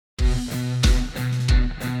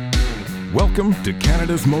Welcome to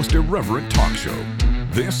Canada's most irreverent talk show.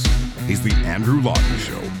 This is the Andrew Lawton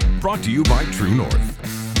Show, brought to you by True North.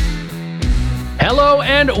 Hello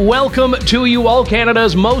and welcome to you all,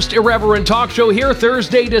 Canada's most irreverent talk show here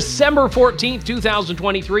Thursday, December 14th,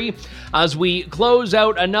 2023, as we close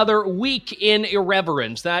out another week in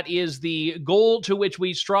irreverence. That is the goal to which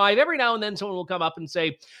we strive. Every now and then someone will come up and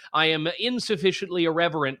say, I am insufficiently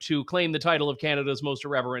irreverent to claim the title of Canada's most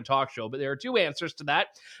irreverent talk show, but there are two answers to that.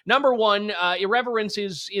 Number one, irreverence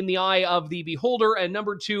is in the eye of the beholder, and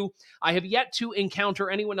number two, I have yet to encounter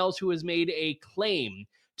anyone else who has made a claim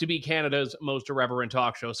to be Canada's most irreverent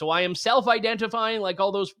talk show. So I am self-identifying like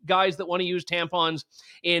all those guys that want to use tampons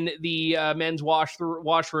in the men's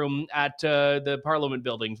washroom at the Parliament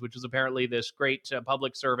buildings, which is apparently this great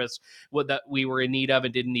public service that we were in need of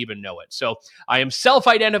and didn't even know it. So I am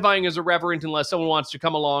self-identifying as irreverent unless someone wants to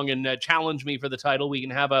come along and challenge me for the title. We can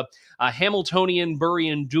have a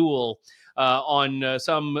Hamiltonian-Burian duel on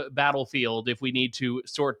some battlefield if we need to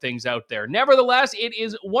sort things out there. Nevertheless, it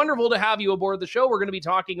is wonderful to have you aboard the show. We're going to be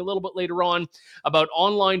talking a little bit later on about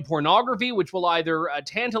online pornography, which will either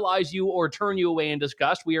tantalize you or turn you away in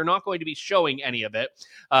disgust. We are not going to be showing any of it,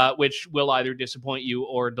 which will either disappoint you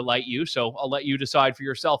or delight you. So I'll let you decide for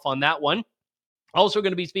yourself on that one. Also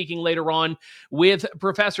going to be speaking later on with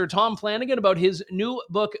Professor Tom Flanagan about his new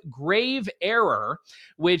book, Grave Error,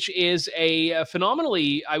 which is a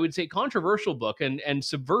phenomenally, I would say, controversial book and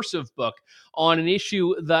subversive book on an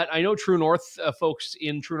issue that I know True North folks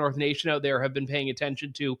in True North Nation out there have been paying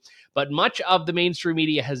attention to, but much of the mainstream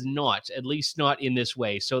media has not, at least not in this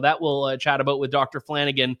way. So that we'll chat about with Dr.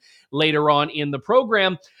 Flanagan later on in the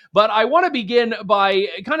program. But I want to begin by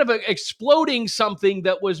kind of exploding something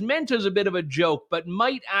that was meant as a bit of a joke, but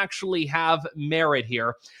might actually have merit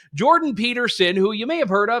here. Jordan Peterson, who you may have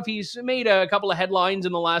heard of, he's made a couple of headlines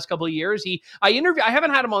in the last couple of years. I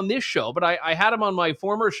haven't had him on this show, but I had him on my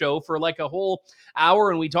former show for like a whole hour,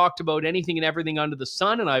 and we talked about anything and everything under the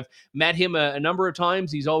sun, and I've met him a number of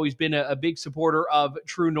times. He's always been a big supporter of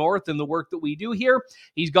True North and the work that we do here.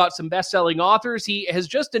 He's got some best-selling authors. He has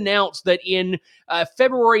just announced that in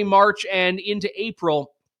February, March, and into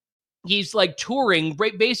April, he's like touring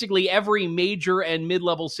basically every major and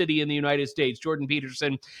mid-level city in the United States. Jordan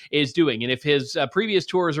Peterson is doing. And if his previous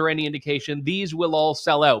tours are any indication, these will all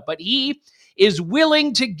sell out. But he is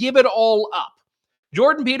willing to give it all up.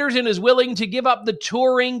 Jordan Peterson is willing to give up the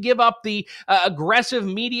touring, give up the aggressive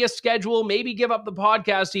media schedule, maybe give up the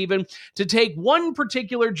podcast even, to take one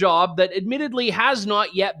particular job that admittedly has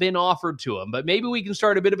not yet been offered to him. But maybe we can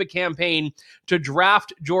start a bit of a campaign to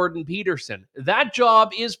draft Jordan Peterson. That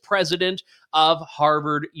job is president of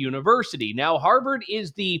Harvard University. Now, Harvard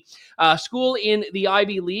is the school in the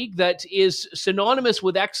Ivy League that is synonymous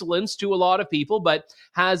with excellence to a lot of people, but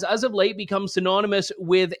has, as of late, become synonymous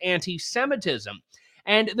with anti-Semitism.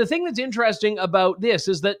 And the thing that's interesting about this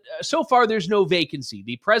is that so far there's no vacancy.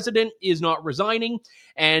 The president is not resigning,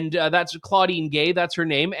 and that's Claudine Gay, that's her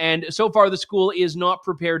name. And so far the school is not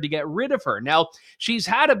prepared to get rid of her. Now, she's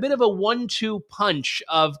had a bit of a 1-2 punch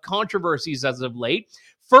of controversies as of late.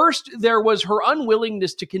 First, there was her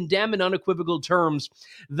unwillingness to condemn in unequivocal terms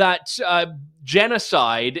that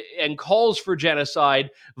genocide and calls for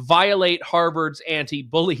genocide violate Harvard's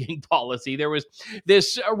anti-bullying policy. There was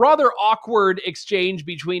this rather awkward exchange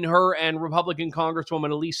between her and Republican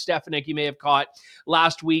Congresswoman Elise Stefanik, you may have caught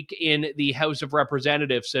last week in the House of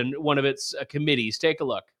Representatives and one of its committees. Take a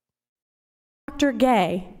look. Dr.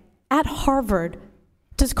 Gay, at Harvard,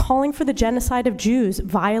 does calling for the genocide of Jews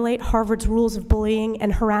violate Harvard's rules of bullying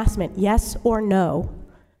and harassment? Yes or no?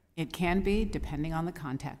 It can be, depending on the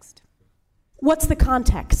context. What's the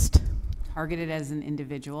context? Targeted as an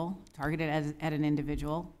individual, at an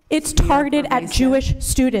individual. It's targeted at Jewish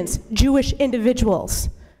students, Jewish individuals.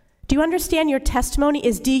 Do you understand your testimony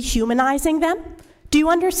is dehumanizing them? Do you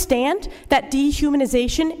understand that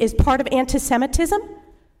dehumanization is part of anti-Semitism?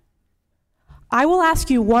 I will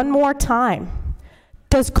ask you one more time.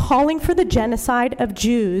 Does calling for the genocide of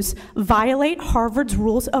Jews violate Harvard's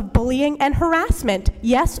rules of bullying and harassment?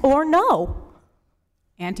 Yes or no?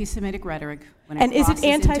 Anti-Semitic rhetoric. And is it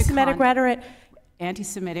anti-Semitic rhetoric?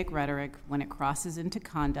 Anti-Semitic rhetoric when it crosses into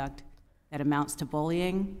conduct that amounts to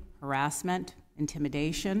bullying, harassment,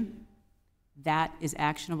 intimidation, that is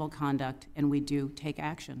actionable conduct, and we do take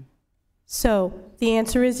action. So the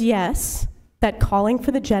answer is yes, that calling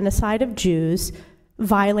for the genocide of Jews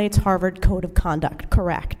violates Harvard Code of Conduct,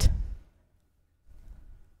 correct?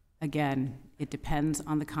 Again, it depends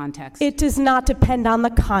on the context. It does not depend on the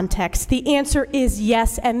context. The answer is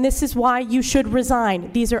yes, and this is why you should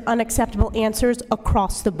resign. These are unacceptable answers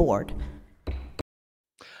across the board.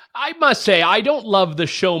 I must say, I don't love the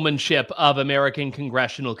showmanship of American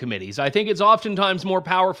congressional committees. I think it's oftentimes more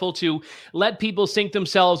powerful to let people sink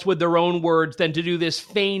themselves with their own words than to do this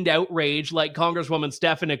feigned outrage like Congresswoman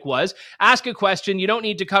Stefanik was. Ask a question. You don't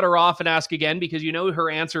need to cut her off and ask again because you know her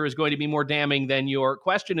answer is going to be more damning than your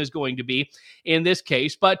question is going to be in this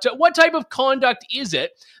case. But what type of conduct is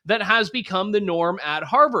it that has become the norm at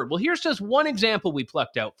Harvard? Well, here's just one example we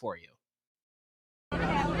plucked out for you.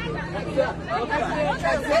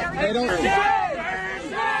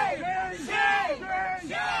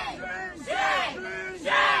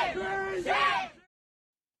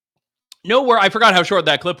 No word, I forgot how short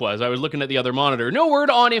that clip was. I was looking at the other monitor. No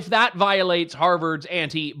word on if that violates Harvard's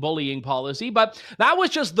anti-bullying policy, but that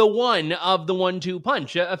was just the one of the 1-2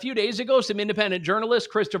 punch. A few days ago, some independent journalists,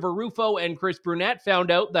 Christopher Rufo and Chris Brunette,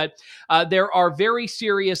 found out that there are very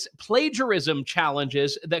serious plagiarism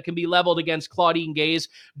challenges that can be leveled against Claudine Gay's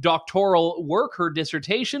doctoral work, her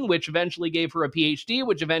dissertation, which eventually gave her a PhD,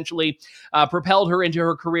 which eventually propelled her into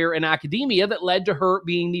her career in academia that led to her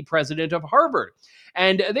being the president of Harvard.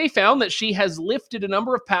 And they found that she has lifted a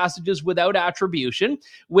number of passages without attribution,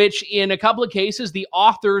 which in a couple of cases, the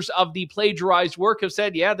authors of the plagiarized work have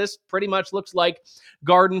said, yeah, this pretty much looks like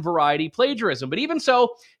garden variety plagiarism. But even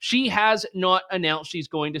so, she has not announced she's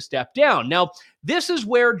going to step down. Now, this is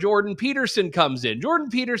where Jordan Peterson comes in. Jordan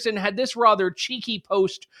Peterson had this rather cheeky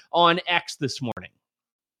post on X this morning.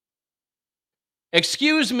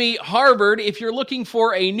 Excuse me, Harvard, if you're looking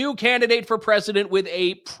for a new candidate for president with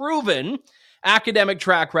a proven academic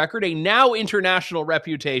track record, a now international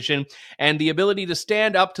reputation, and the ability to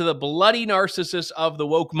stand up to the bloody narcissists of the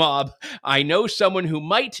woke mob, I know someone who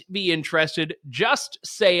might be interested, just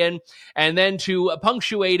saying. And then to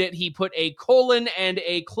punctuate it, he put a colon and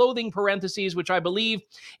a clothing parentheses, which I believe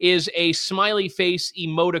is a smiley face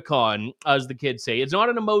emoticon, as the kids say. It's not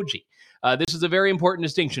an emoji. This is a very important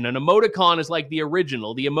distinction. An emoticon is like the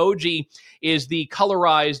original. The emoji is the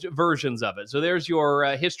colorized versions of it. So there's your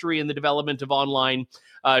history in the development of online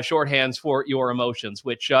shorthands for your emotions,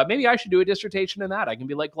 which maybe I should do a dissertation in that. I can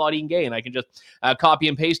be like Claudine Gay and I can just copy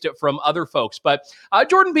and paste it from other folks. But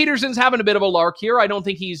Jordan Peterson's having a bit of a lark here. I don't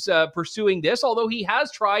think he's pursuing this, although he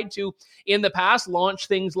has tried to, in the past, launch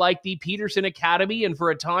things like the Peterson Academy. And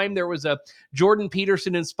for a time, there was a Jordan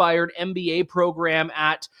Peterson-inspired MBA program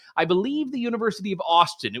at, I believe, the University of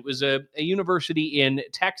Austin. It was a university in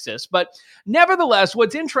Texas. But nevertheless,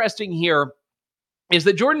 what's interesting here is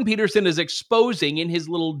that Jordan Peterson is exposing in his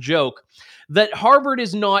little joke that Harvard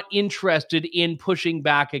is not interested in pushing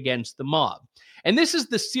back against the mob. And this is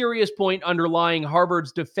the serious point underlying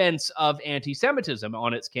Harvard's defense of anti-Semitism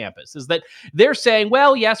on its campus, is that they're saying,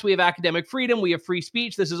 well, yes, we have academic freedom, we have free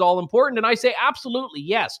speech, this is all important. And I say, absolutely,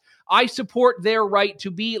 yes, I support their right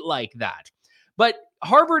to be like that. But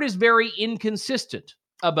Harvard is very inconsistent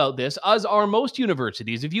about this, as are most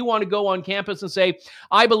universities. If you want to go on campus and say,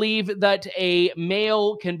 I believe that a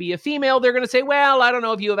male can be a female, they're going to say, well, I don't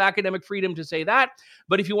know if you have academic freedom to say that.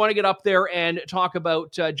 But if you want to get up there and talk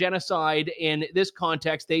about genocide in this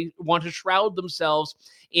context, they want to shroud themselves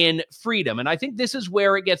in freedom. And I think this is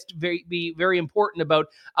where it gets to be very important about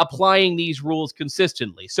applying these rules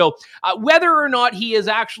consistently. So whether or not he is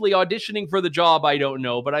actually auditioning for the job, I don't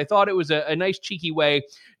know. But I thought it was a nice cheeky way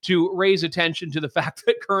to raise attention to the fact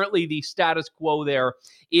that currently the status quo there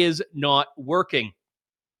is not working.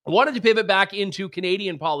 I wanted to pivot back into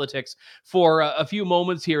Canadian politics for a few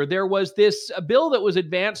moments here. There was this bill that was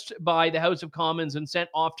advanced by the House of Commons and sent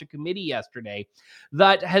off to committee yesterday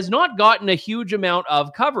that has not gotten a huge amount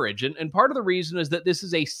of coverage. And part of the reason is that this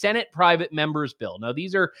is a Senate private members bill. Now,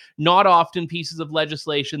 these are not often pieces of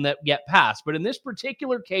legislation that get passed, but in this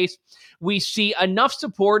particular case, we see enough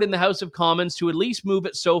support in the House of Commons to at least move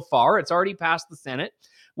it so far. It's already passed the Senate,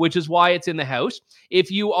 which is why it's in the House. If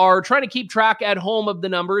you are trying to keep track at home of the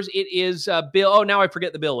numbers, it is bill. Oh, now I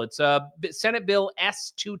forget the bill. It's Senate Bill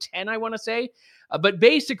S-210, I want to say. But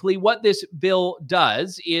basically what this bill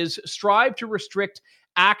does is strive to restrict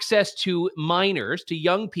access to minors, to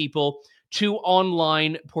young people, to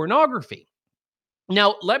online pornography.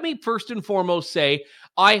 Now, let me first and foremost say,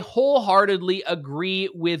 I wholeheartedly agree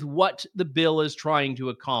with what the bill is trying to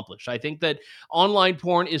accomplish. I think that online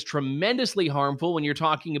porn is tremendously harmful when you're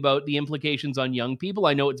talking about the implications on young people.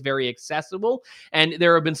 I know it's very accessible, and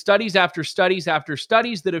there have been studies after studies after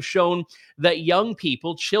studies that have shown that young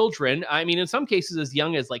people, children, I mean, in some cases as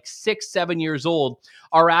young as like 6, 7 years old,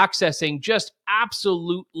 are accessing just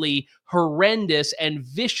absolutely horrendous and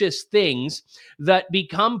vicious things that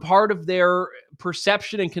become part of their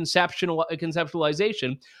perception and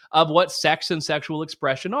conceptualization of what sex and sexual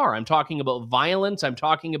expression are. I'm talking about violence. I'm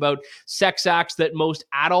talking about sex acts that most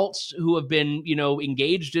adults who have been,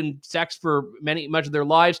 engaged in sex for much of their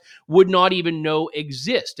lives would not even know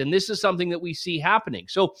exist. And this is something that we see happening.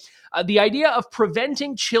 So the idea of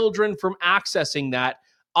preventing children from accessing that,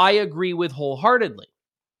 I agree with wholeheartedly.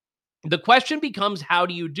 The question becomes, how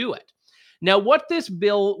do you do it? Now, what this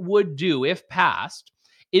bill would do, if passed,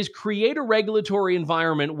 is create a regulatory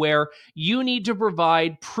environment where you need to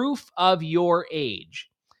provide proof of your age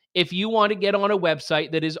if you want to get on a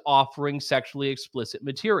website that is offering sexually explicit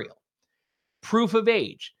material. Proof of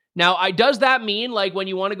age. Now, does that mean like when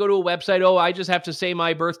you want to go to a website, oh, I just have to say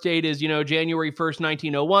my birth date is, January 1st,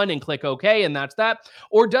 1901 and click OK and that's that?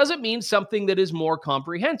 Or does it mean something that is more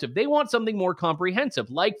comprehensive? They want something more comprehensive,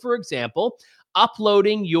 like, for example,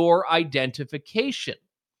 uploading your identification.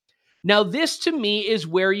 Now, this to me is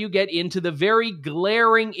where you get into the very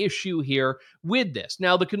glaring issue here with this.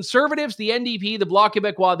 Now, the Conservatives, the NDP, the Bloc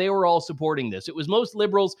Québécois, they were all supporting this. It was most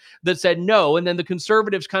Liberals that said no, and then the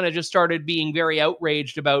Conservatives kind of just started being very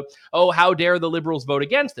outraged about, oh, how dare the Liberals vote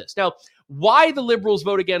against this? Now, why the Liberals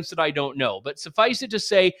vote against it, I don't know, but suffice it to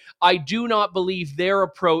say, I do not believe their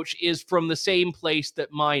approach is from the same place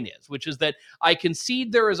that mine is, which is that I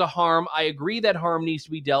concede there is a harm. I agree that harm needs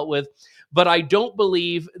to be dealt with, but I don't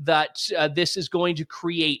believe that this is going to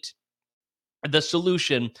create the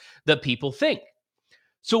solution that people think.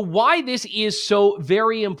 So why this is so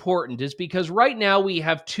very important is because right now we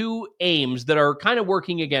have two aims that are kind of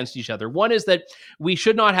working against each other. One is that we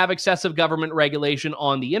should not have excessive government regulation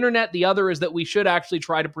on the internet. The other is that we should actually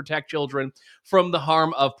try to protect children from the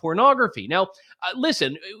harm of pornography. Now,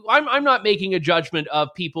 listen, I'm not making a judgment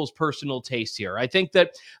of people's personal tastes here. I think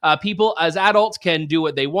that people as adults can do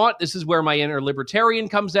what they want. This is where my inner libertarian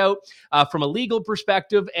comes out from a legal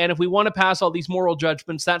perspective. And if we want to pass all these moral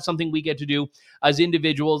judgments, that's something we get to do as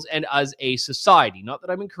individuals and as a society. Not that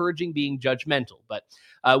I'm encouraging being judgmental, but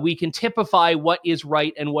we can typify what is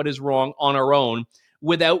right and what is wrong on our own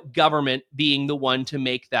without government being the one to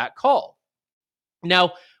make that call.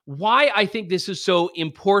 Now, why I think this is so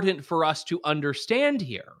important for us to understand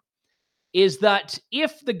here is that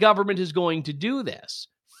if the government is going to do this,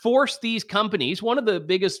 force these companies, one of the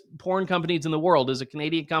biggest porn companies in the world is a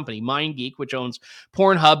Canadian company, MindGeek, which owns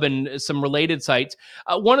Pornhub and some related sites.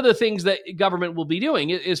 One of the things that government will be doing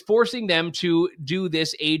is forcing them to do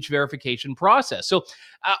this age verification process. So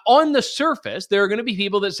on the surface, there are going to be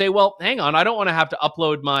people that say, well, hang on, I don't want to have to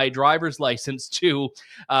upload my driver's license to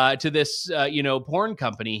this, porn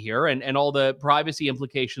company here and all the privacy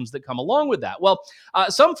implications that come along with that. Well,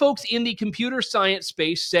 some folks in the computer science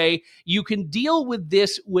space say you can deal with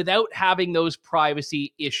this without having those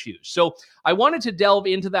privacy issues. So I wanted to delve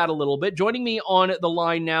into that a little bit. Joining me on the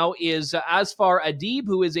line now is Asfar Adib,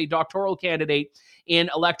 who is a doctoral candidate in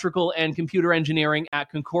electrical and computer engineering at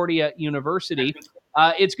Concordia University.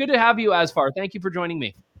 It's good to have you, Asfar. Thank you for joining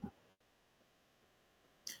me.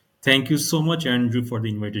 Thank you so much, Andrew, for the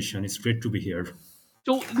invitation. It's great to be here.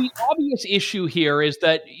 So the obvious issue here is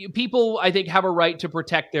that people, I think, have a right to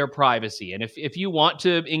protect their privacy. And if you want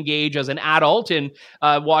to engage as an adult in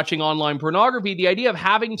watching online pornography, the idea of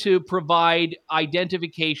having to provide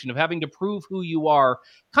identification, of having to prove who you are,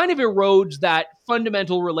 kind of erodes that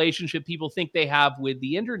fundamental relationship people think they have with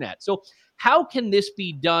the internet. So how can this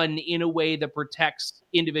be done in a way that protects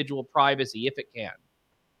individual privacy, if it can?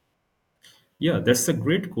 Yeah, that's a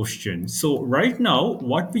great question. So right now,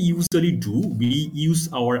 what we usually do, we use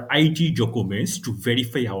our ID documents to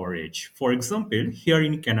verify our age. For example, here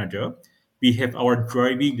in Canada, we have our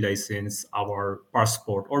driving license, our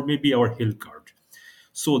passport, or maybe our health card.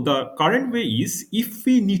 So the current way is if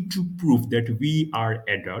we need to prove that we are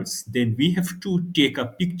adults, then we have to take a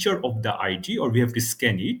picture of the ID or we have to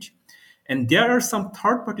scan it. And there are some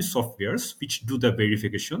third-party softwares which do the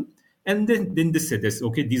verification. And then they say this,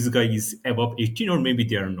 okay, this guy is above 18 or maybe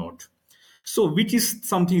they are not. So which is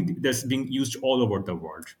something that's being used all over the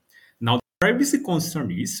world. Now, the privacy concern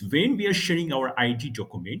is when we are sharing our ID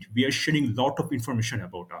document, we are sharing a lot of information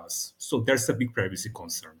about us. So that's a big privacy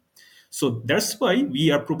concern. So that's why we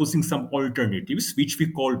are proposing some alternatives, which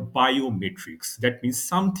we call biometrics. That means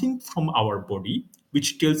something from our body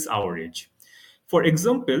which tells our age. For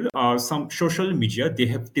example, some social media, they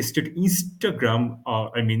have tested Instagram,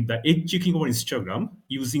 the age checking over Instagram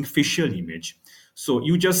using facial image. So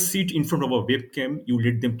you just sit in front of a webcam, you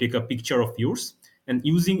let them take a picture of yours, and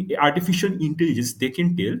using artificial intelligence, they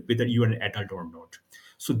can tell whether you are an adult or not.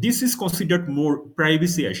 So this is considered more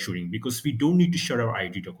privacy assuring because we don't need to share our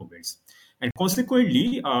ID documents. And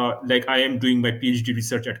consequently, like I am doing my PhD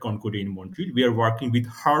research at Concordia in Montreal, we are working with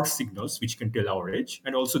hard signals which can tell our age,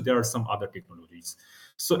 and also there are some other technologies.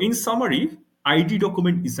 So in summary, ID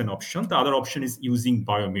document is an option. The other option is using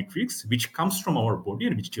biometrics, which comes from our body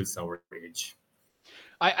and which tells our age.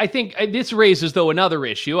 I think this raises, though, another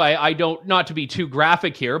issue. I don't, not to be too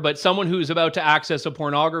graphic here, but someone who's about to access a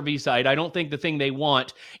pornography site, I don't think the thing they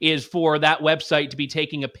want is for that website to be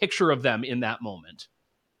taking a picture of them in that moment.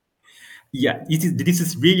 Yeah, this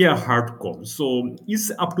is really a hard call. So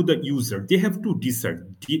it's up to the user. They have to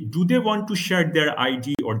decide. Do they want to share their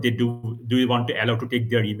ID, or do they want to allow to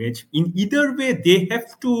take their image? In either way, they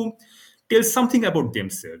have to tell something about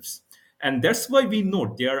themselves. And that's why we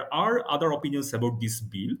know there are other opinions about this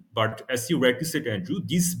bill. But as you rightly said, Andrew,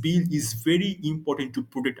 this bill is very important to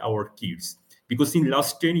protect our kids. Because in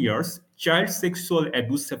last 10 years, child sexual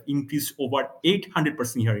abuse have increased over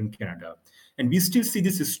 800% here in Canada. And we still see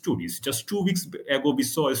these stories. Just 2 weeks ago, we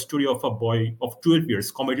saw a story of a boy of 12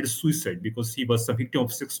 years committed suicide because he was a victim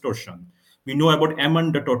of sextortion. We know about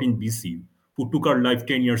Amanda Todd in BC, who took her life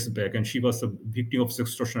 10 years back, and she was a victim of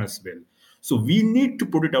sextortion as well. So we need to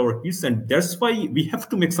protect our kids, and that's why we have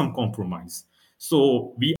to make some compromise.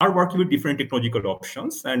 So we are working with different technological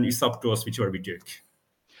options, and it's up to us whichever we take.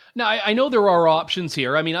 Now, I know there are options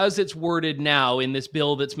here. I mean, as it's worded now in this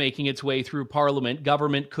bill that's making its way through Parliament,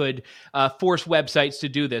 government could force websites to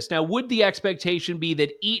do this. Now, would the expectation be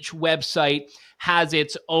that each website has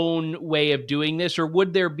its own way of doing this, or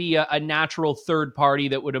would there be a natural third party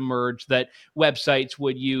that would emerge that websites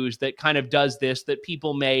would use that kind of does this, that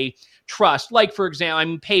people may trust? Like, for example, I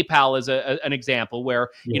mean, PayPal is an example where,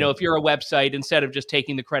 Yeah. if you're a website, instead of just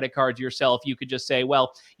taking the credit cards yourself, you could just say,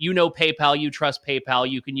 well, PayPal, you trust PayPal,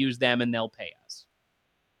 you can use them and they'll pay us.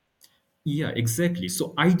 Yeah, exactly.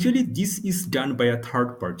 So ideally, this is done by a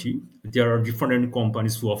third party. There are different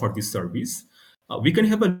companies who offer this service. We can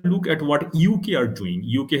have a look at what UK are doing.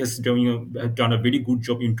 UK has done a very good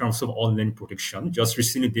job in terms of online protection. Just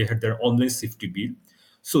recently, they had their online safety bill.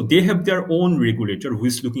 So they have their own regulator who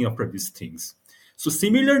is looking after these things. So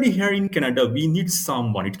similarly, here in Canada, we need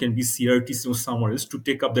someone, it can be CRTC or someone else, to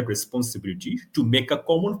take up that responsibility to make a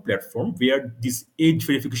common platform where this age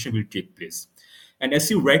verification will take place. And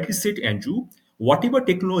as you rightly said, Andrew, whatever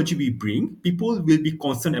technology we bring, people will be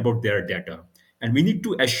concerned about their data. And we need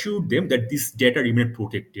to assure them that this data remain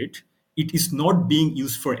protected. It is not being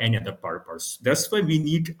used for any other purpose. That's why we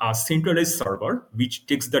need a centralized server which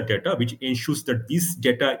takes the data, which ensures that this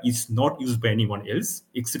data is not used by anyone else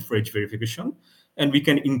except for age verification. And we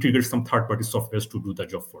can integrate some third-party softwares to do the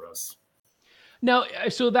job for us. Now,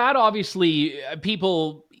 so that obviously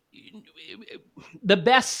people, the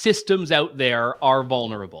best systems out there are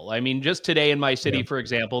vulnerable. I mean, just today in my city, Yeah. for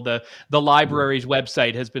example, the library's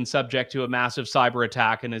website has been subject to a massive cyber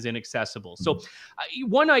attack and is inaccessible. So,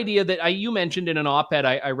 one idea that you mentioned in an op-ed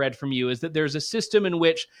I read from you is that there's a system in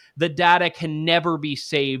which the data can never be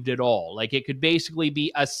saved at all. Like, it could basically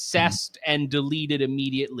be assessed and deleted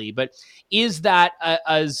immediately. But is that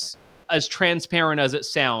as transparent as it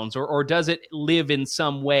sounds, or does it live in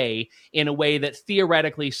some way, in a way that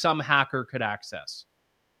theoretically some hacker could access?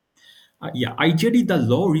 Yeah, ideally the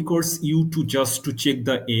law requires you to just to check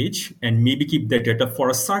the age and maybe keep the data for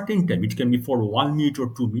a certain time. It can be for 1 minute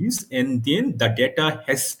or 2 minutes, and then the data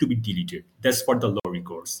has to be deleted. That's what the law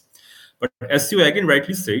requires. But as you again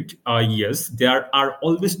rightly said, yes, there are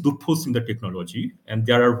always loopholes in the technology, and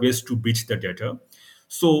there are ways to breach the data.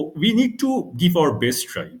 So we need to give our best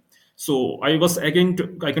try. So I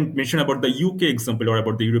can mention about the UK example or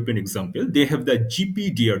about the European example. They have the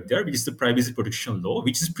GPDR there, which is the privacy protection law,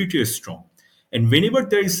 which is pretty strong. And whenever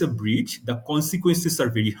there is a breach, the consequences are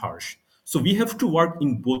very harsh. So we have to work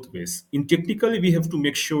in both ways. In technically, we have to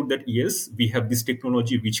make sure that yes, we have this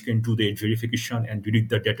technology which can do the age verification and delete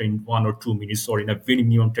the data in 1 or 2 minutes or in a very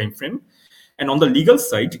minimum time frame. And on the legal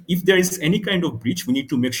side, if there is any kind of breach, we need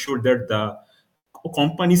to make sure that the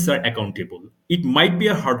companies are accountable. It might be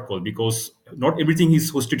a hard call because not everything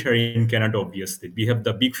is hosted here in Canada, obviously. We have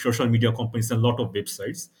the big social media companies and a lot of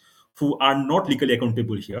websites who are not legally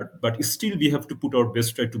accountable here, but still we have to put our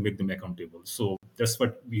best try to make them accountable. So that's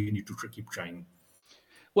what we need to keep trying.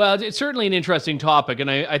 Well, it's certainly an interesting topic, and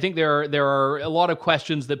I think there are a lot of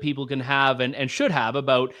questions that people can have and should have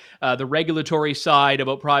about the regulatory side,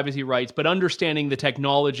 about privacy rights, but understanding the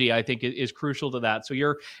technology, I think, is crucial to that. So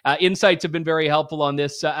your insights have been very helpful on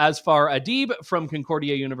this. Asfar Adib from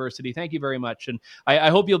Concordia University, thank you very much, and I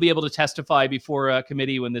hope you'll be able to testify before a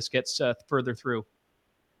committee when this gets further through.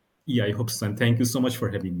 Yeah, I hope so. And thank you so much for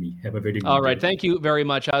having me. Have a very All good right. day. Thank you very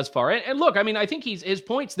much, Asfar. And look, I mean, I think his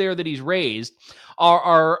points there that he's raised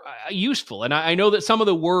are useful. And I know that some of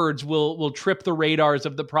the words will trip the radars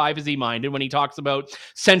of the privacy minded when he talks about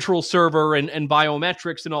central server and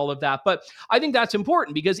biometrics and all of that. But I think that's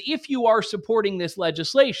important because if you are supporting this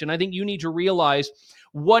legislation, I think you need to realize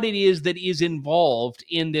what it is that is involved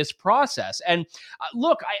in this process. And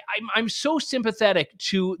look, I'm so sympathetic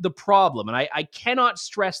to the problem, and I cannot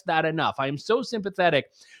stress that enough. I am so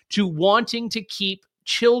sympathetic to wanting to keep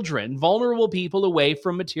children, vulnerable people, away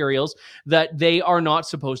from materials that they are not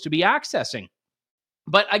supposed to be accessing.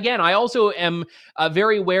 But again, I also am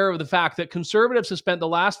very aware of the fact that conservatives have spent the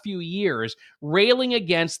last few years railing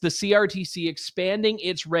against the CRTC expanding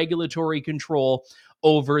its regulatory control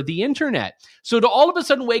over the internet. So to all of a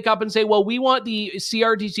sudden wake up and say, well, we want the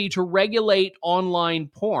CRTC to regulate online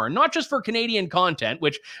porn, not just for Canadian content,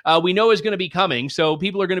 which we know is going to be coming. So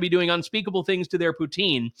people are going to be doing unspeakable things to their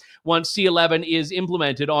poutine once C11 is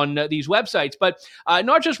implemented on these websites, but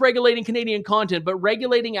not just regulating Canadian content, but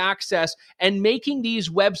regulating access and making these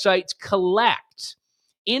websites collect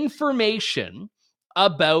information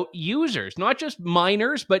about users, not just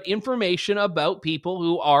minors, but information about people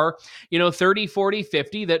who are, 30, 40,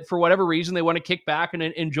 50, that for whatever reason they want to kick back and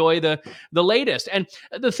enjoy the latest. And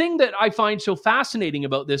the thing that I find so fascinating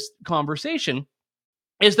about this conversation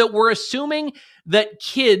is that we're assuming that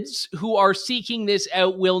kids who are seeking this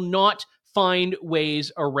out will not find ways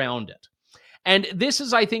around it. And this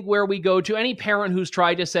is, I think, where we go to any parent who's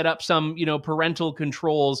tried to set up some, parental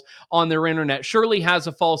controls on their internet surely has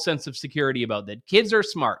a false sense of security about that. Kids are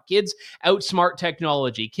smart. Kids outsmart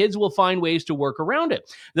technology. Kids will find ways to work around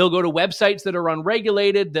it. They'll go to websites that are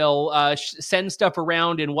unregulated. They'll send stuff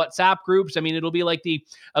around in WhatsApp groups. I mean, it'll be like the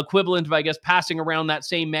equivalent of, I guess, passing around that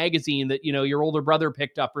same magazine that, your older brother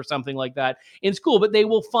picked up or something like that in school, but they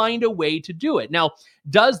will find a way to do it. Now,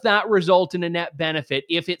 does that result in a net benefit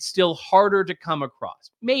if it's still harder to come across?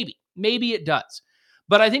 Maybe it does.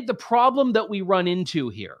 But I think the problem that we run into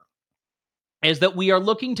here is that we are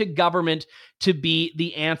looking to government to be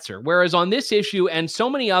the answer. Whereas on this issue and so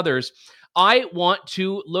many others, I want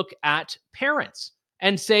to look at parents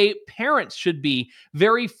and say parents should be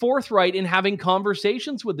very forthright in having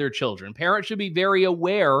conversations with their children. Parents should be very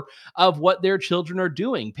aware of what their children are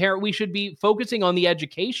doing. We should be focusing on the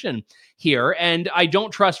education here. And I don't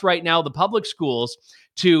trust right now the public schools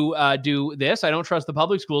to do this. I don't trust the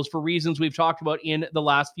public schools for reasons we've talked about in the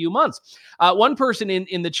last few months. One person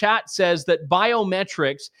in the chat says that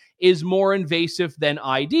biometrics is more invasive than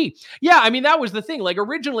ID. Yeah, I mean, that was the thing. Like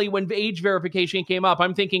originally when age verification came up,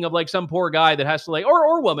 I'm thinking of like some poor guy that has to like,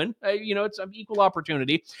 or woman, it's an equal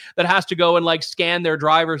opportunity, that has to go and like scan their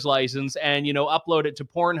driver's license and, upload it to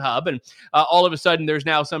Pornhub. And all of a sudden there's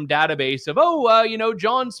now some database of,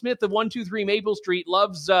 John Smith of 123 Maple Street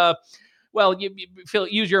loves, Phil,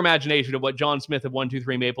 use your imagination of what John Smith of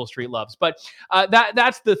 123 Maple Street loves. But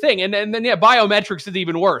that's the thing. And then biometrics is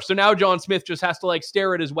even worse. So now John Smith just has to like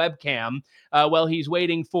stare at his webcam while he's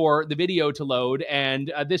waiting for the video to load.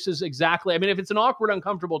 And this is exactly, I mean, if it's an awkward,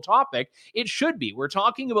 uncomfortable topic, it should be. We're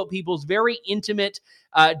talking about people's very intimate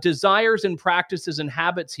desires and practices and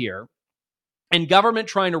habits here. And government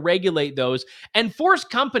trying to regulate those and force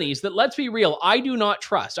companies that, let's be real, I do not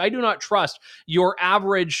trust. I do not trust your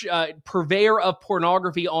average purveyor of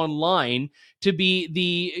pornography online to be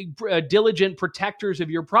the diligent protectors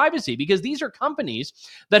of your privacy, because these are companies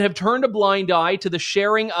that have turned a blind eye to the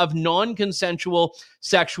sharing of non-consensual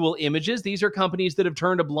sexual images. These are companies that have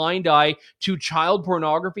turned a blind eye to child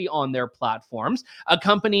pornography on their platforms.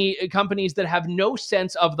 Companies that have no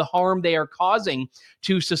sense of the harm they are causing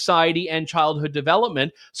to society and childhood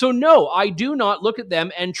development. So no, I do not look at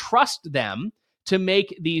them and trust them to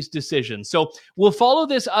make these decisions. So we'll follow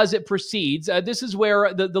this as it proceeds. This is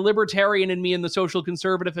where the libertarian in me and the social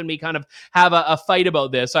conservative in me kind of have a fight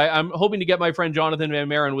about this. I'm hoping to get my friend Jonathan Van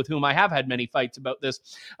Maren, with whom I have had many fights about this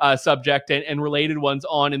subject and related ones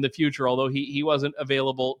on in the future, although he wasn't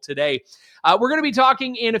available today. We're going to be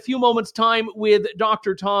talking in a few moments' time with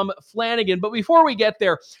Dr. Tom Flanagan. But before we get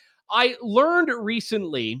there, I learned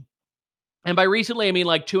recently, and by recently, I mean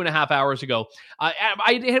like 2.5 hours ago,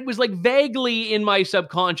 it was like vaguely in my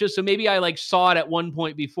subconscious, so maybe I like saw it at one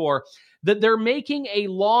point before, that they're making a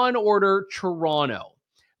Law and Order Toronto.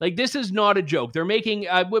 Like, this is not a joke. They're making,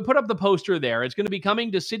 we'll put up the poster there. It's going to be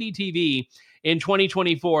coming to City TV in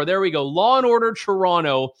 2024. There we go. Law and Order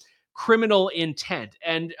Toronto criminal intent.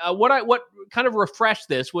 And what kind of refreshed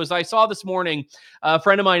this was I saw this morning a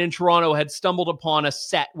friend of mine in Toronto had stumbled upon a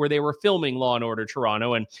set where they were filming Law and Order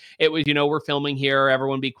Toronto, and it was, we're filming here,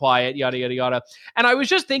 everyone be quiet, yada yada yada. And I was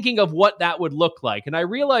just thinking of what that would look like, and I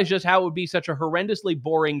realized just how it would be such a horrendously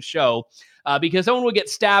boring show, because someone would get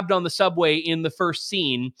stabbed on the subway in the first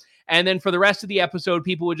scene, and then for the rest of the episode,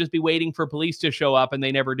 people would just be waiting for police to show up, and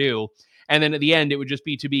they never do. And then at the end, it would just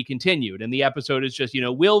be to be continued. And the episode is just,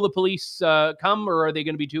 will the police come, or are they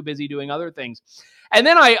going to be too busy doing other things? And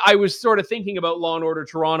then I was sort of thinking about Law and Order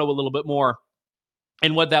Toronto a little bit more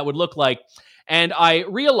and what that would look like. And I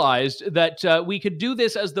realized that we could do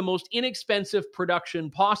this as the most inexpensive production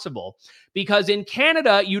possible, because in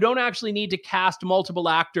Canada, you don't actually need to cast multiple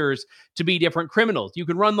actors to be different criminals. You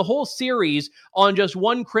can run the whole series on just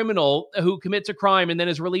one criminal who commits a crime and then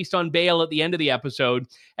is released on bail at the end of the episode.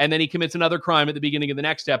 And then he commits another crime at the beginning of the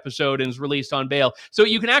next episode and is released on bail. So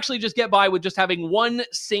you can actually just get by with just having one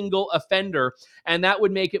single offender. And that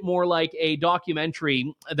would make it more like a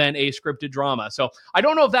documentary than a scripted drama. So I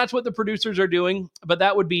don't know if that's what the producers are doing, but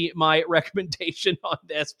that would be my recommendation on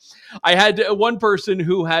this. I had one person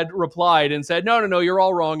who had replied and said, no, you're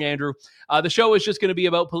all wrong, Andrew. The show is just going to be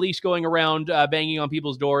about police going around banging on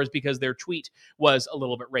people's doors because their tweet was a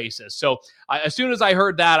little bit racist. So as soon as I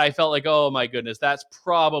heard that, I felt like, oh my goodness, that's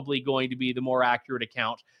probably going to be the more accurate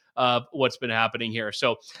account of what's been happening here.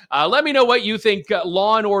 So let me know what you think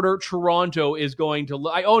Law and Order Toronto is going to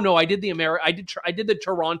look. I did the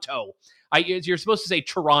Toronto. You're supposed to say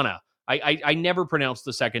Toronto. I never pronounced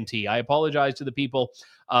the second T. I apologize to the people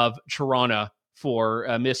of Toronto for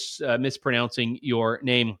mispronouncing your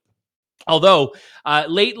name. Although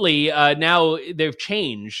lately, now they've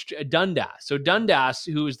changed Dundas. So Dundas,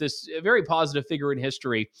 who is this very positive figure in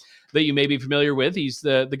history that you may be familiar with, he's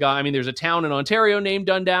the guy. I mean, there's a town in Ontario named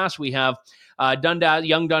Dundas. We have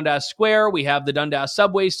Young Dundas Square. We have the Dundas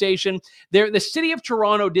subway station. The city of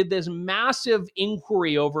Toronto did this massive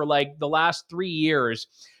inquiry over like the last 3 years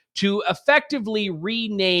to effectively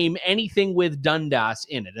rename anything with Dundas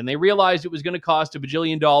in it. And they realized it was going to cost $1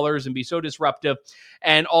 bajillion and be so disruptive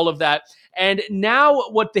and all of that. And now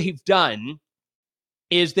what they've done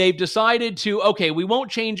is they've decided to, okay, we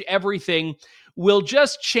won't change everything. We'll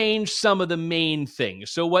just change some of the main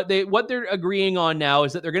things. So what they're agreeing on now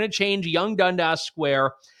is that they're going to change Young Dundas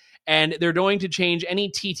Square, and they're going to change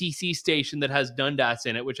any TTC station that has Dundas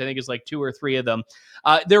in it, which I think is like 2 or 3 of them.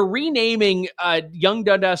 They're renaming Young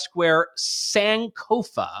Dundas Square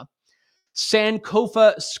Sankofa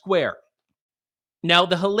Square. Now,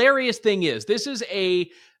 the hilarious thing is, this is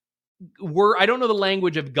a word. I don't know the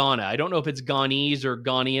language of Ghana. I don't know if it's Ghanese or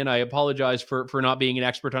Ghanaian. I apologize for not being an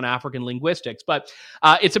expert on African linguistics, but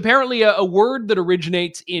it's apparently a word that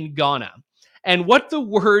originates in Ghana. And what the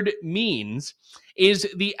word means is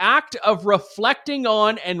the act of reflecting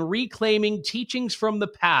on and reclaiming teachings from the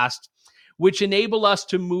past, which enable us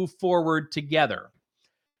to move forward together.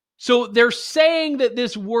 So they're saying that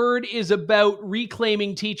this word is about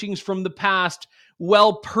reclaiming teachings from the past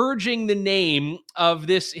while purging the name of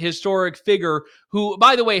this historic figure who,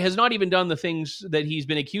 by the way, has not even done the things that he's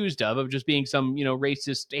been accused of just being some,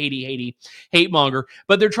 racist, hate monger.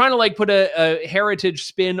 But they're trying to like put a heritage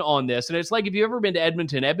spin on this. And it's like, if you've ever been to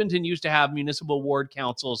Edmonton used to have municipal ward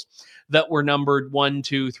councils that were numbered 1,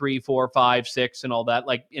 2, 3, 4, 5, 6, and all that,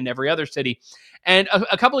 like in every other city. And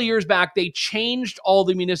a couple of years back, they changed all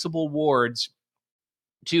the municipal wards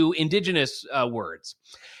to Indigenous words.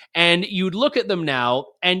 And you'd look at them now,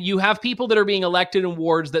 and you have people that are being elected in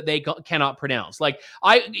wards that they cannot pronounce. Like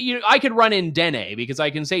I could run in Dene because I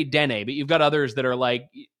can say Dene, but you've got others that are like,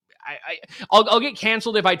 I'll get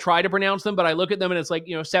canceled if I try to pronounce them. But I look at them and it's like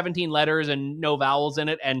 17 letters and no vowels in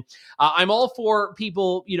it. And I'm all for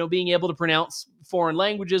people being able to pronounce foreign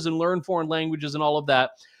languages and learn foreign languages and all of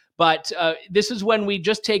that. But this is when we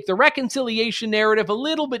just take the reconciliation narrative a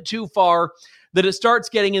little bit too far, that it starts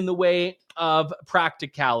getting in the way of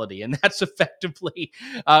practicality. And that's effectively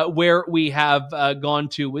where we have gone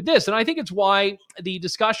to with this. And I think it's why the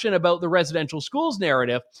discussion about the residential schools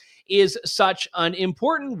narrative is such an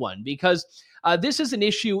important one, because this is an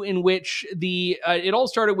issue in which it all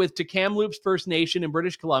started with Kamloops First Nation in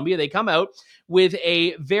British Columbia. They come out with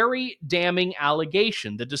a very damning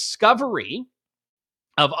allegation, the discovery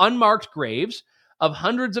of unmarked graves of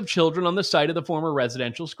hundreds of children on the site of the former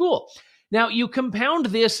residential school. Now, you compound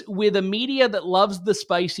this with a media that loves the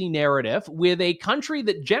spicy narrative, with a country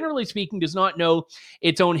that, generally speaking, does not know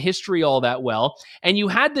its own history all that well. And you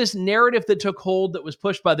had this narrative that took hold that was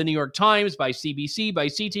pushed by the New York Times, by CBC, by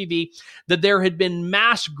CTV, that there had been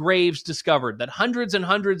mass graves discovered, that hundreds and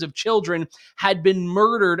hundreds of children had been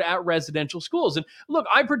murdered at residential schools. And look,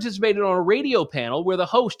 I participated on a radio panel where the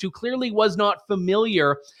host, who clearly was not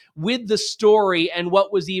familiar with the story and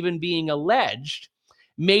what was even being alleged,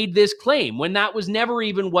 made this claim when that was never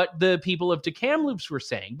even what the people of Kamloops were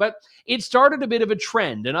saying. But it started a bit of a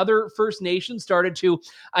trend, and other First Nations started to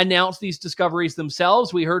announce these discoveries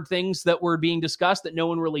themselves. We heard things that were being discussed that no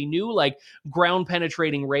one really knew, like ground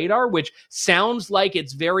penetrating radar, which sounds like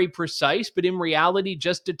it's very precise, but in reality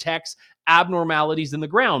just detects abnormalities in the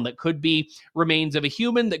ground that could be remains of a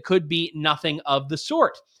human, that could be nothing of the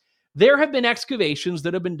sort. There have been excavations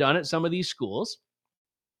that have been done at some of these schools,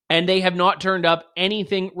 and they have not turned up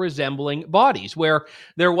anything resembling bodies. Where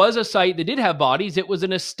there was a site that did have bodies, it was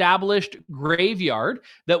an established graveyard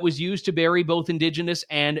that was used to bury both Indigenous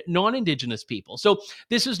and non-Indigenous people. So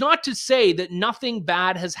this is not to say that nothing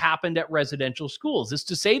bad has happened at residential schools. It's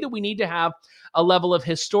to say that we need to have a level of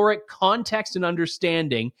historic context and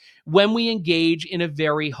understanding when we engage in a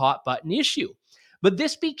very hot button issue. But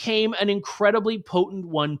this became an incredibly potent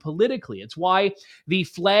one politically. It's why the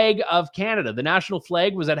flag of Canada, the national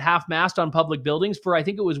flag, was at half-mast on public buildings for, I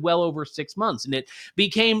think it was well over 6 months. And it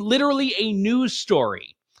became literally a news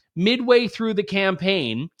story midway through the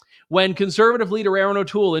campaign when Conservative leader Aaron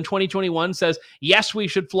O'Toole in 2021 says, yes, we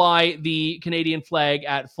should fly the Canadian flag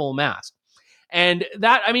at full mast. And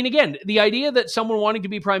that, I mean, again, the idea that someone wanting to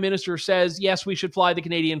be prime minister says, yes, we should fly the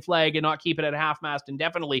Canadian flag and not keep it at half-mast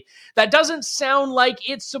indefinitely, that doesn't sound like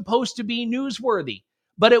it's supposed to be newsworthy.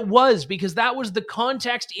 But it was, because that was the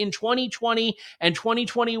context in 2020 and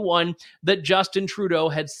 2021 that Justin Trudeau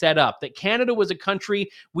had set up, that Canada was a country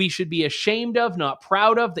we should be ashamed of, not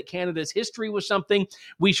proud of, that Canada's history was something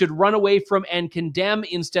we should run away from and condemn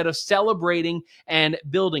instead of celebrating and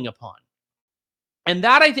building upon. And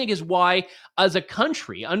that, I think, is why, as a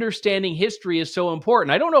country, understanding history is so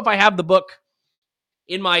important. I don't know if I have the book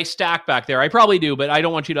in my stack back there. I probably do, but I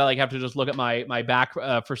don't want you to have to just look at my back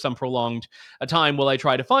for some prolonged time while I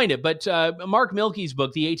try to find it. But Mark Milke's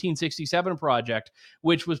book, The 1867 Project,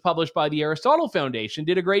 which was published by the Aristotle Foundation,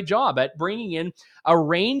 did a great job at bringing in a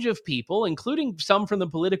range of people, including some from the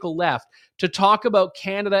political left, to talk about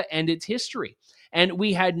Canada and its history. And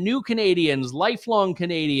we had new Canadians, lifelong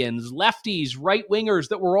Canadians, lefties, right-wingers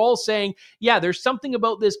that were all saying, yeah, there's something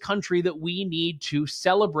about this country that we need to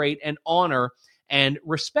celebrate and honor and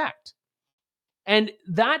respect. And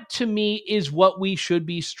that, to me, is what we should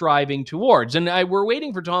be striving towards. And we're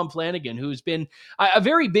waiting for Tom Flanagan, who's been a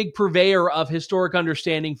very big purveyor of historic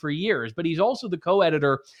understanding for years, but he's also the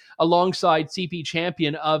co-editor alongside CP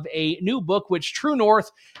Champion of a new book, which True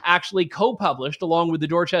North actually co-published along with the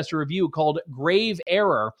Dorchester Review, called Grave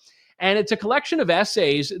Error. And it's a collection of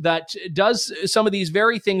essays that does some of these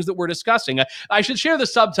very things that we're discussing. I should share the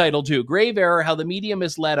subtitle too, Grave Error, How the Media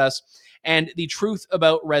Misled Us and the Truth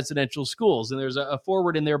About Residential Schools. And there's a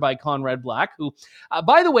foreword in there by Conrad Black, who,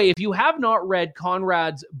 by the way, if you have not read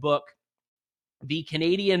Conrad's book, The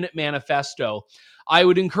Canadian Manifesto, I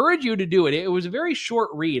would encourage you to do it. It was a very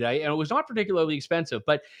short read, and it was not particularly expensive,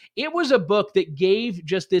 but it was a book that gave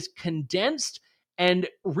just this condensed and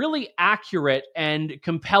really accurate and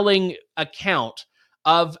compelling account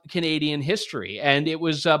of Canadian history. And it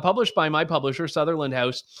was published by my publisher, Sutherland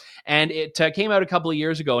House, and it came out a couple of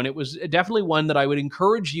years ago, and it was definitely one that I would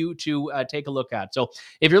encourage you to take a look at. So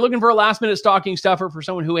if you're looking for a last-minute stocking stuffer for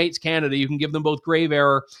someone who hates Canada, you can give them both Grave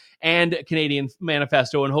Error and Canadian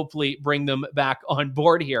Manifesto and hopefully bring them back on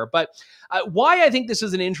board here. But why I think this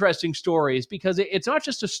is an interesting story is because it's not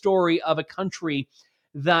just a story of a country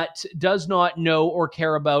that does not know or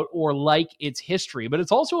care about or like its history, but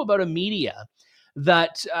it's also about a media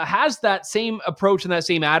that has that same approach and that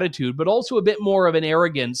same attitude, but also a bit more of an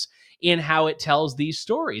arrogance in how it tells these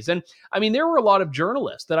stories. And I mean, there were a lot of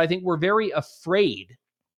journalists that I think were very afraid,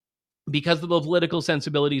 because of the political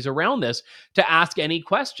sensibilities around this, to ask any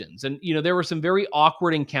questions. And, you know, there were some very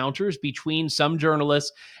awkward encounters between some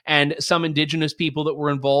journalists and some Indigenous people that were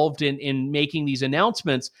involved in making these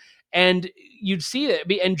announcements. And you'd see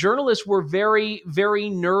that, and journalists were very, very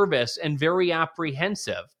nervous and very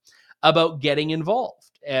apprehensive about getting involved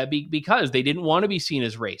because they didn't want to be seen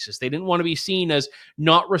as racist. They didn't want to be seen as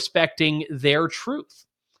not respecting their truth,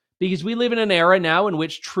 because we live in an era now in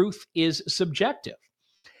which truth is subjective.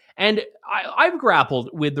 And I've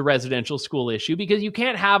grappled with the residential school issue because you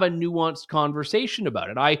can't have a nuanced conversation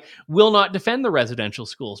about it. I will not defend the residential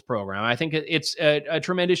schools program. I think it's a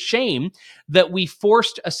tremendous shame that we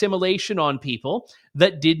forced assimilation on people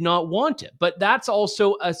that did not want it. But that's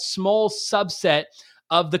also a small subset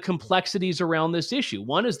of the complexities around this issue.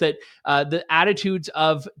 One is that the attitudes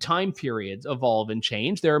of time periods evolve and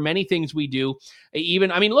change. There are many things we do.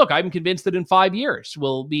 Look, I'm convinced that in 5 years,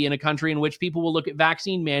 we'll be in a country in which people will look at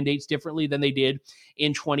vaccine mandates differently than they did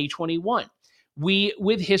in 2021. We,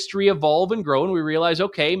 with history, evolve and grow, and we realize,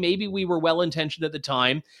 okay, maybe we were well-intentioned at the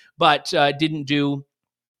time, but didn't do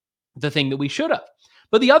the thing that we should have.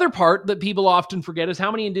 But the other part that people often forget is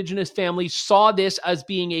how many Indigenous families saw this as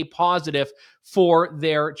being a positive for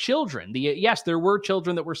their children. Yes, there were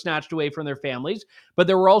children that were snatched away from their families, but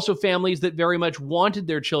there were also families that very much wanted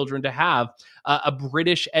their children to have a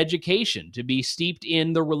British education, to be steeped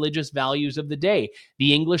in the religious values of the day,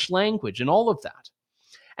 the English language, and all of that.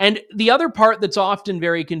 And the other part that's often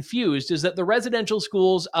very confused is that the residential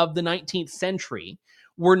schools of the 19th century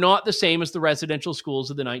were not the same as the residential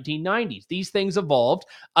schools of the 1990s. These things evolved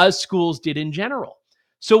as schools did in general.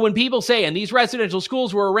 So when people say, and these residential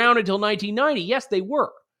schools were around until 1990, yes, they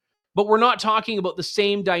were. But we're not talking about the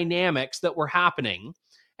same dynamics that were happening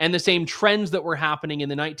and the same trends that were happening in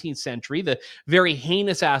the 19th century, the very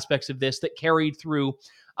heinous aspects of this that carried through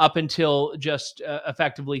up until just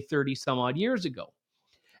effectively 30 some odd years ago.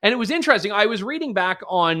 And it was interesting. I was reading back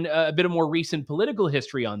on a bit of more recent political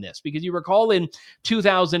history on this, because you recall in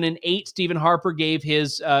 2008, Stephen Harper gave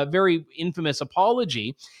his very infamous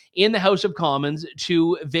apology in the House of Commons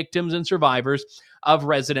to victims and survivors of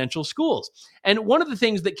residential schools. And one of the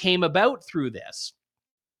things that came about through this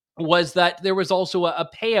was that there was also a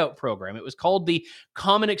payout program. It was called the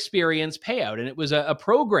Common Experience Payout, and it was a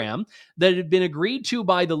program that had been agreed to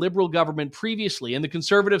by the Liberal government previously, and the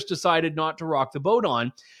Conservatives decided not to rock the boat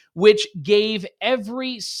on, which gave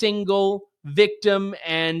every single victim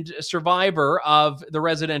and survivor of the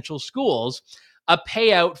residential schools a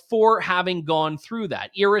payout for having gone through that,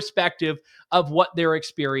 irrespective of what their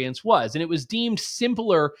experience was. And it was deemed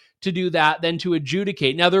simpler to do that than to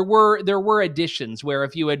adjudicate. Now, there were additions where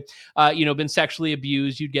if you had been sexually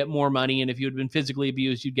abused, you'd get more money, and if you had been physically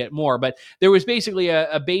abused, you'd get more. But there was basically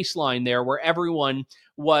a baseline there where everyone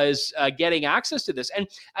was getting access to this. And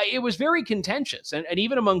it was very contentious. And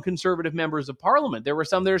even among Conservative members of Parliament, there were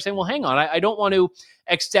some that were saying, well, hang on, I don't want to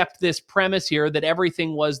accept this premise here that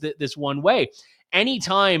everything was this one way.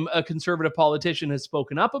 Anytime a Conservative politician has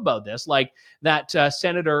spoken up about this, like that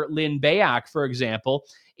Senator Lynn Bayak, for example,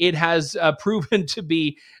 it has proven to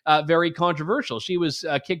be very controversial. She was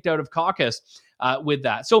kicked out of caucus with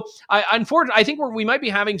that. So unfortunately, I think we might be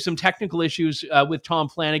having some technical issues with Tom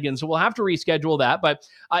Flanagan, so we'll have to reschedule that. But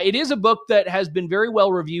it is a book that has been very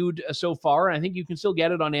well reviewed so far, and I think you can still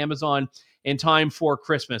get it on Amazon in time for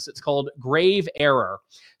Christmas. It's called Grave Error.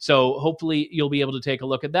 So hopefully you'll be able to take a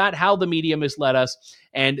look at that, how the media misled us,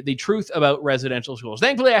 and the truth about residential schools.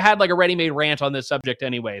 Thankfully, I had like a ready-made rant on this subject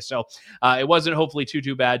anyway, so it wasn't hopefully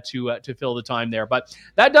too bad to fill the time there. But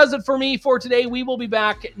that does it for me for today. We will be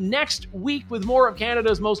back next week with more of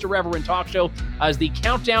Canada's most irreverent talk show as the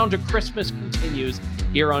countdown to Christmas continues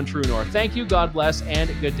here on True North. Thank you, God bless, and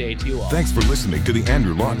good day to you all. Thanks for listening to The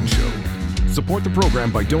Andrew Lawton Show. Support the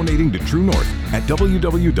program by donating to True North at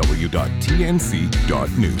www.tnc.news.